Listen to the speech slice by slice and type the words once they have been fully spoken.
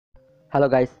Hello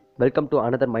guys, welcome to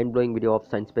another mind-blowing video of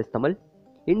Science Space Tamil.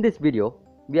 In this video,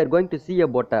 we are going to see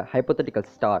about a hypothetical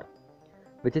star,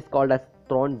 which is called as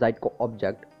Thorne Zytkow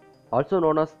Object, also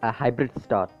known as a hybrid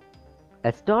star.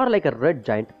 A star like a red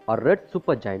giant or red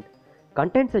supergiant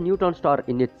contains a neutron star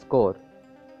in its core.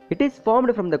 It is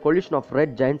formed from the collision of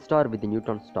red giant star with the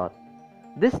neutron star.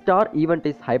 This star event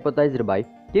is hypothesized by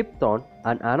Kip Thorne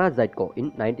and Anna Zytkow in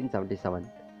 1977.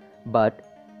 But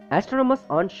astronomers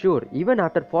aren't sure even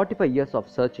after 45 years of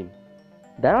searching.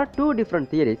 There are two different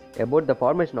theories about the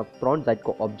formation of Thorne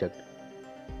Zytkow Object.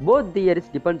 Both theories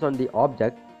depend on the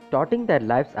object starting their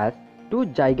lives as two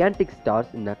gigantic stars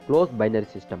in a closed binary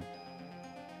system.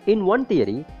 In one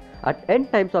theory, at n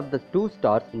times of the two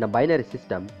stars in a binary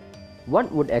system,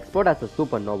 one would explode as a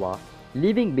supernova,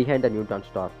 leaving behind a neutron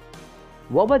star.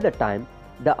 Over the time,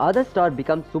 the other star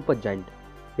becomes supergiant.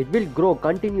 It will grow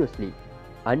continuously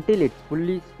until it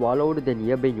fully swallowed the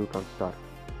nearby neutron star.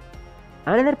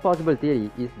 Another possible theory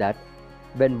is that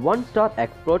when one star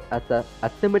explodes as a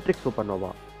asymmetric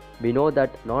supernova, we know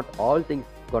that not all things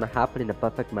gonna happen in a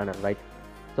perfect manner, right?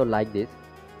 So like this,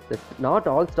 not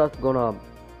all stars gonna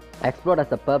explode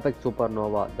as a perfect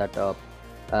supernova, that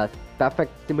a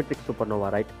perfect symmetric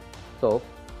supernova, right? So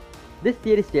this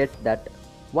theory states that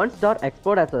one star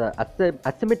explodes as a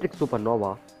asymmetric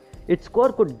supernova, its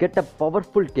core could get a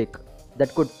powerful kick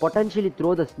that could potentially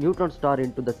throw the neutron star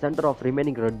into the center of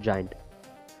remaining red giant.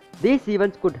 These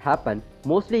events could happen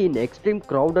mostly in extreme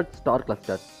crowded star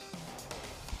clusters.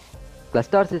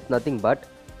 Clusters is nothing but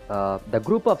the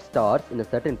group of stars in a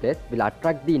certain place will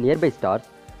attract the nearby stars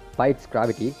by its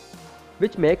gravity,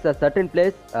 which makes a certain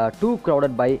place too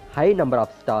crowded by high number of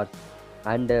stars,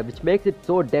 and which makes it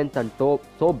so dense and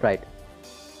so bright.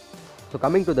 So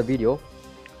coming to the video,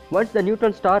 once the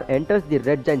neutron star enters the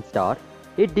red giant star,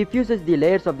 it diffuses the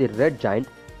layers of the red giant,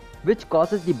 which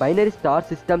causes the binary star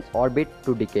system's orbit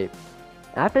to decay.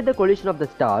 After the collision of the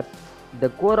stars, the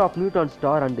core of neutron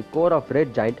star and the core of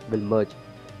red giant will merge.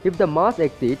 If the mass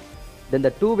exceeds, then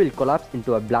the two will collapse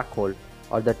into a black hole,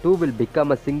 or the two will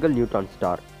become a single neutron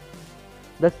star.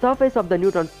 The surface of the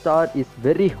neutron star is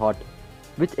very hot,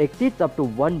 which exceeds up to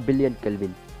 1 billion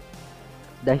Kelvin.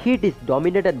 The heat is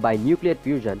dominated by nuclear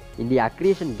fusion in the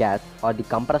accretion gas or the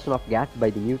compression of gas by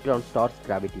the neutron star's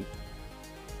gravity.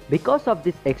 Because of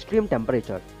this extreme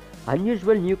temperature,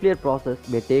 unusual nuclear process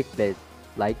may take place,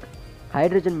 like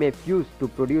hydrogen may fuse to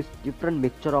produce different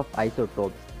mixture of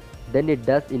isotopes than it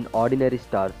does in ordinary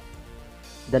stars.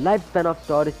 The lifespan of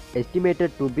star is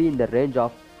estimated to be in the range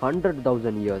of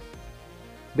 100,000 years.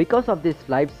 Because of this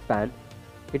lifespan,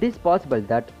 it is possible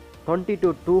that 20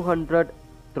 to 200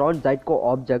 Thorne Zytkow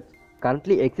objects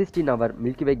currently exist in our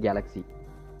Milky Way galaxy.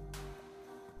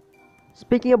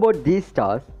 Speaking about these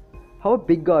stars, how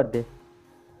big are they?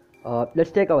 Let's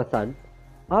take our Sun.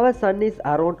 Our Sun is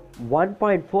around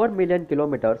 1.4 million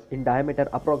kilometers in diameter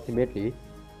approximately.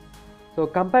 So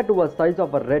compared to the size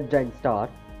of a red giant star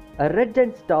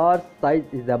size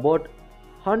is about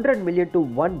 100 million to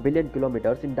 1 billion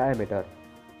kilometers in diameter.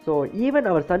 So even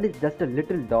our Sun is just a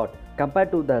little dot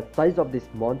compared to the size of this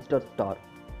monster star.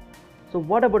 So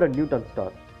what about a neutron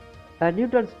star? A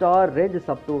neutron star ranges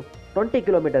up to 20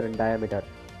 km in diameter,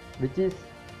 which is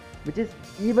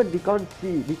even we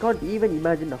can't even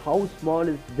imagine how small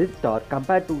is this star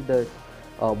compared to the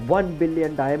 1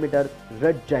 billion diameter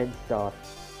red giant star.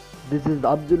 This is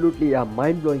absolutely a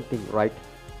mind-blowing thing, right?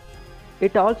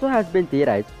 It also has been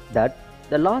theorized that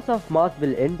the loss of mass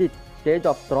will end the stage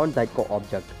of Thorne Zytkow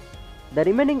object. The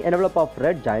remaining envelope of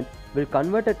red giant will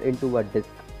convert it into a disk,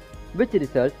 which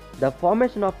results the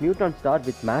formation of neutron star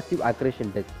with massive accretion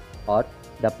disk, or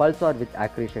the pulsar with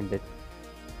accretion disk.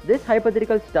 This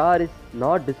hypothetical star is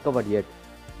not discovered yet,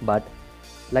 but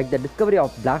like the discovery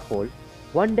of black hole,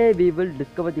 one day we will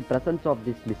discover the presence of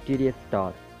this mysterious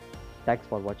star. Thanks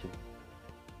for watching.